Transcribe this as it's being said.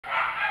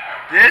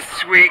This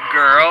sweet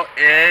girl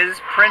is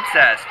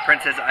Princess.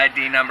 Princess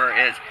ID number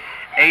is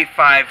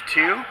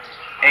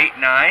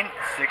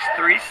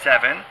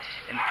A5289637,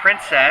 and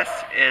Princess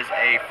is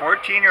a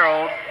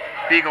 14-year-old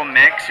Beagle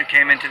mix who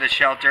came into the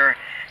shelter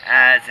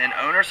as an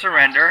owner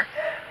surrender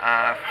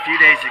a few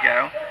days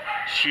ago.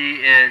 She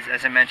is,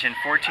 as I mentioned,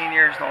 14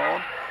 years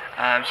old.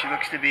 She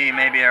looks to be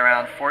maybe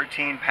around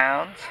 14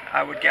 pounds,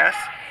 I would guess.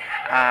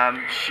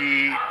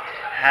 She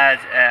has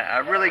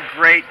a really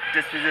great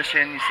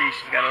disposition. You see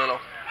she's got a little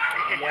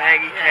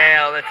waggy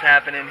tail that's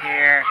happening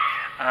here.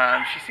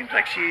 She seems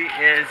like she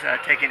is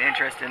taking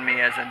interest in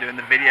me as I'm doing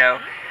the video,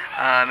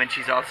 and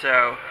she's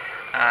also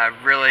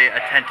really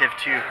attentive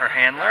to her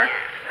handler.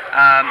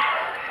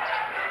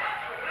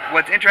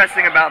 What's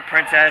interesting about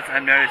Princess,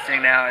 I'm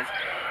noticing now, is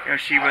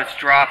she was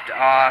dropped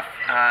off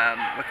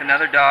with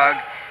another dog,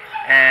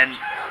 and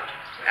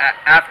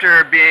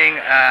after being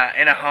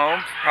in a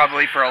home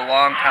probably for a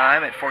long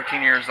time at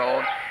 14 years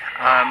old,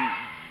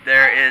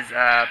 there is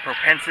a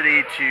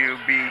propensity to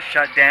be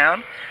shut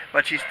down,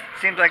 but she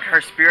seems like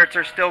her spirits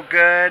are still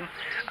good.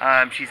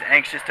 She's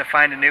anxious to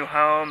find a new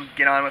home,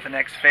 get on with the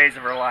next phase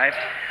of her life.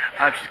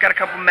 She's got a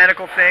couple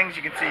medical things.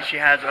 You can see she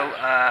has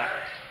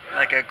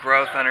like a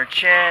growth on her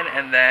chin,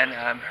 and then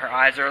her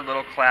eyes are a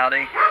little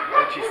cloudy,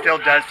 but she still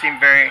does seem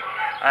very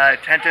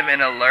attentive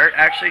and alert.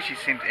 Actually, she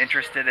seems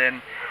interested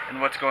in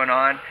what's going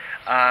on.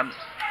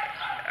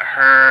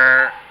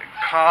 Her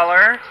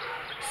collar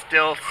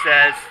still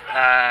says,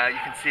 you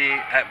can see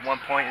at one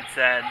point it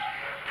said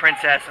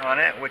Princess on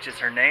it, which is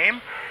her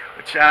name,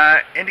 which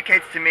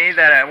indicates to me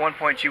that at one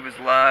point she was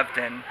loved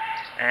and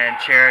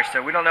cherished.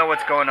 So we don't know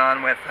what's going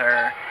on with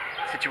her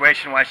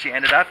situation, why she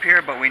ended up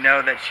here, but we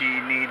know that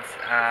she needs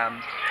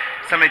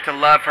somebody to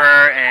love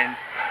her and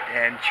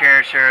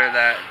cherish her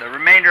the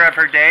remainder of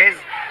her days.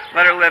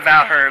 Let her live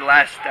out her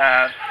last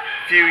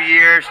few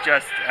years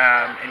just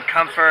in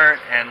comfort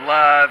and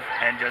love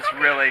and just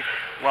really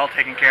well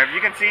taken care of.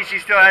 You can see she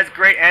still has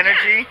great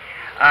energy.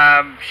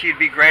 She'd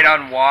be great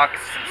on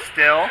walks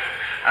still,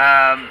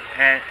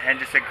 and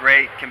just a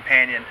great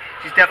companion.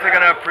 She's definitely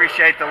going to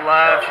appreciate the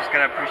love. She's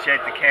going to appreciate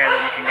the care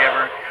that you can give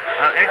her.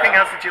 Anything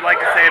else that you'd like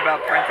to say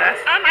about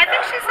Princess? I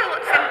think she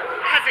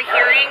has a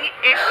hearing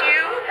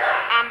issue.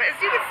 As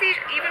you can see,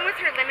 even with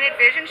her limited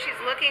vision, she's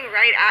looking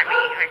right at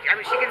me. I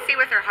mean, she can see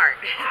with her heart.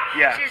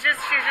 Yeah. She's just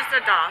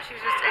a doll.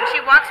 And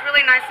she walks really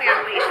nicely on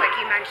a leash, like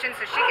you mentioned.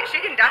 So she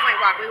can definitely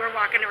walk. We were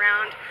walking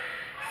around.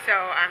 So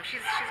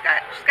she's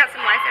got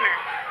some life in her.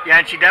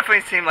 Yeah, and she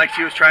definitely seemed like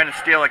she was trying to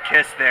steal a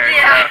kiss there.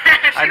 Yeah,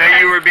 so I know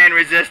you were being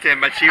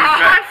resistant, but she was. Oh,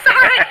 I'm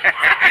sorry.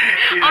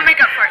 I'll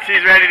make up for it. She's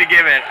ready to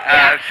give it.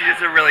 Yeah. She's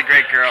just a really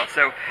great girl.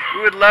 So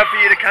we would love for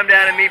you to come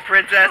down and meet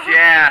Princess.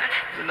 Yeah,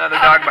 there's another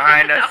dog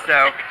behind us.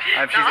 So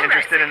she's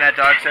interested in that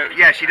dog. So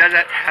yeah, she does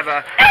have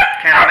a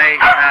kennel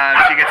mate.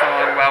 She gets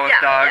along well with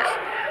dogs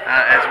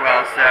as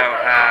well. So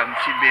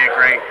she'd be a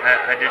great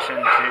addition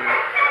to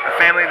a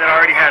family that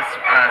already has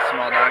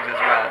small dogs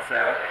as well. So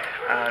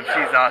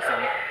she's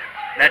awesome.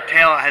 That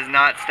tail has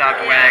not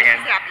stopped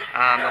wagging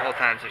the whole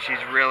time, so she's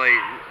really,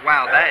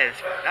 wow, that's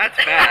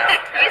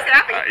fast. She's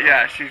happy.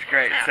 Yeah, she's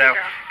great. So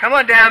come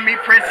on down, meet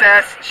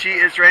Princess. She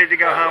is ready to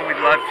go home. We'd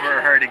love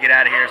for her to get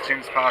out of here as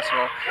soon as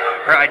possible.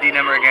 Her ID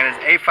number again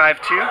is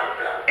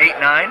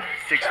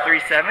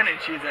A5289637, and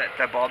she's at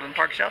the Baldwin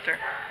Park Shelter.